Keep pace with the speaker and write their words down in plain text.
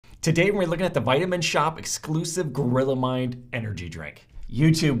Today we're looking at the Vitamin Shoppe exclusive Gorilla Mind energy drink.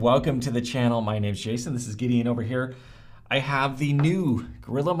 YouTube, welcome to the channel. My name's Jason. This is Gideon over here. I have the new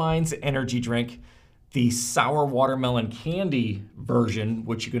Gorilla Minds energy drink, the sour watermelon candy version,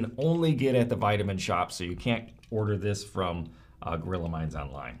 which you can only get at the Vitamin Shoppe, so you can't order this from Gorilla Minds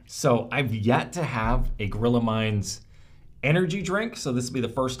online. So I've yet to have a Gorilla Minds energy drink, so this will be the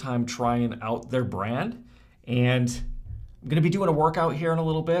first time trying out their brand. And I'm gonna be doing a workout here in a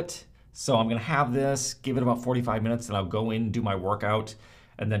little bit. So I'm gonna have this, give it about 45 minutes, and I'll go in, do my workout,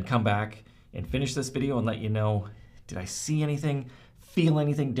 and then come back and finish this video and let you know, did I see anything, feel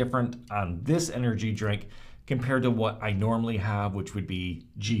anything different on this energy drink compared to what I normally have, which would be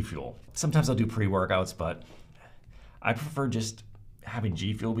G Fuel. Sometimes I'll do pre-workouts, but I prefer just having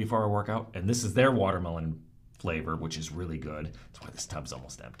G Fuel before I work out, and this is their watermelon flavor, which is really good. That's why this tub's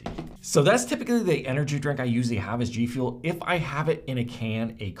almost empty. So that's typically the energy drink I usually have is G Fuel. If I have it in a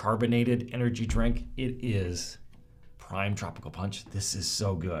can, a carbonated energy drink, it is Prime Tropical Punch. This is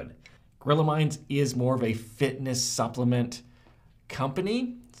so good. Gorilla Minds is more of a fitness supplement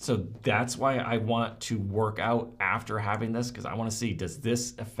company. So that's why I want to work out after having this, because I want to see, does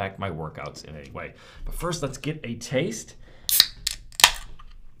this affect my workouts in any way? But first, let's get a taste.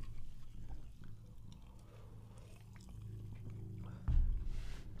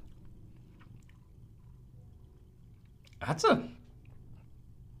 That's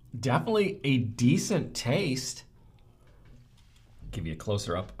definitely a decent taste. Give you a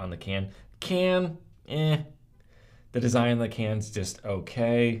closer up on the can. The design of the can's just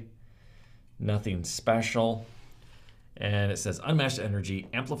okay. Nothing special. And it says unmatched energy,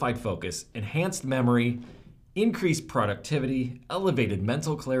 amplified focus, enhanced memory, increased productivity, elevated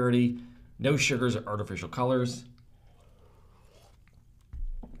mental clarity, no sugars or artificial colors.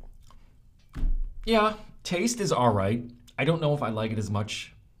 Yeah, taste is all right. I don't know if I like it as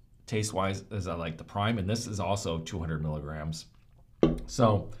much taste-wise as I like the Prime, and this is also 200 milligrams.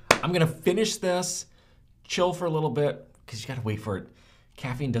 So I'm gonna finish this, chill for a little bit, because you gotta wait for it.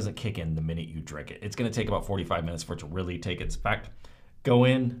 Caffeine doesn't kick in the minute you drink it. It's gonna take about 45 minutes for it to really take its effect. Go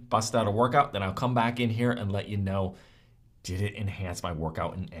in, bust out a workout, then I'll come back in here and let you know, did it enhance my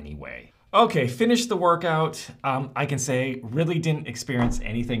workout in any way? Okay, finished the workout. I can say really didn't experience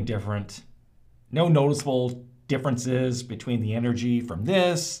anything different. No noticeable differences between the energy from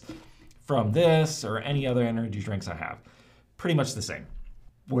this, or any other energy drinks I have. Pretty much the same.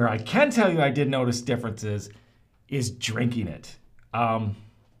 Where I can tell you I did notice differences is drinking it.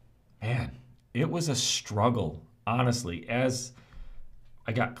 Man, it was a struggle, honestly. As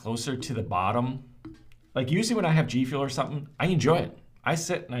I got closer to the bottom, like usually when I have G Fuel or something, I enjoy it. I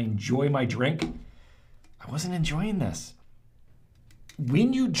sit and I enjoy my drink. I wasn't enjoying this.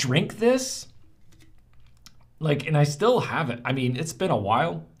 When you drink this, like, and I still have it. I mean, it's been a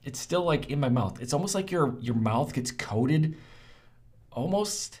while. It's still like in my mouth. It's almost like your mouth gets coated.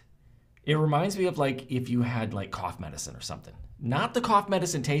 Almost, it reminds me of like if you had like cough medicine or something. Not the cough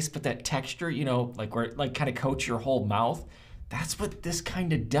medicine taste, but that texture, you know, like where it like kind of coats your whole mouth. That's what this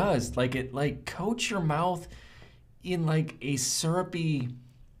kind of does. Like it like coats your mouth in like a syrupy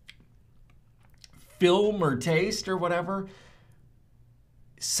film or taste or whatever.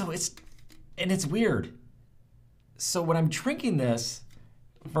 So it's weird. So when I'm drinking this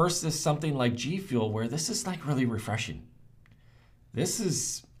versus something like G Fuel, where this is like really refreshing.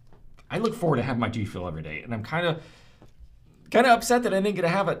 I look forward to having my G Fuel every day, and I'm kind of upset that I didn't get to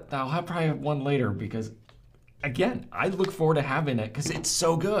have it. I'll probably have one later because, again, I look forward to having it because it's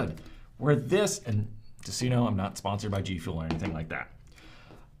so good. Where this, and just so you know, I'm not sponsored by G Fuel or anything like that.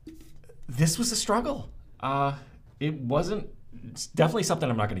 This was a struggle. It's definitely something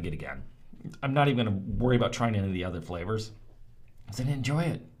I'm not going to get again. I'm not even going to worry about trying any of the other flavors. I didn't enjoy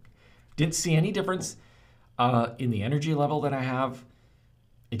it. Didn't see any difference in the energy level that I have.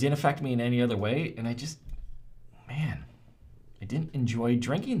 It didn't affect me in any other way. And I didn't enjoy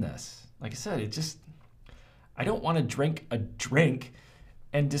drinking this. Like I said, I don't want to drink a drink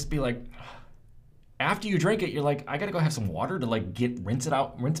and just be like, after you drink it, you're like, I got to go have some water to like rinse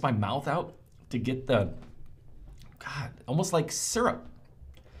my mouth out to get the, God, almost like syrup.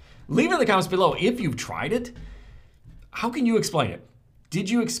 Leave in the comments below if you've tried it. How can you explain it? Did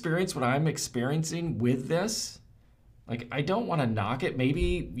you experience what I'm experiencing with this? Like, I don't want to knock it.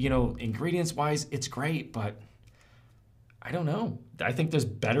 Maybe, you know, ingredients-wise, it's great, but I don't know. I think there's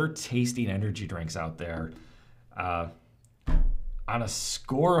better tasting energy drinks out there. On a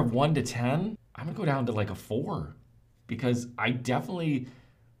score of 1 to 10, I'm gonna go down to like a 4 because I definitely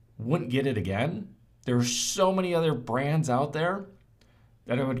wouldn't get it again. There's so many other brands out there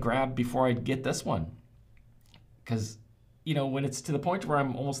that I would grab before I'd get this one. Because you know, when it's to the point where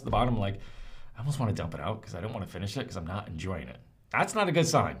I'm almost at the bottom, like, I almost want to dump it out because I don't want to finish it because I'm not enjoying it. That's not a good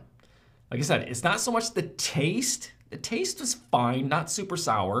sign. Like I said, it's not so much the taste. The taste was fine, not super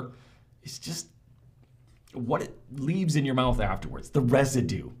sour. It's just what it leaves in your mouth afterwards, the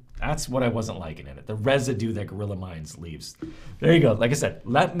residue. That's what I wasn't liking in it, the residue that Gorilla Minds leaves. There you go. Like I said,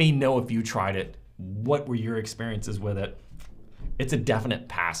 let me know if you tried it. What were your experiences with it? It's a definite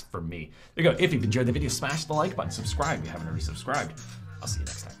pass for me. There you go. If you've enjoyed the video, smash the like button, subscribe if you haven't already subscribed. I'll see you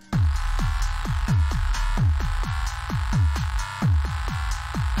next time.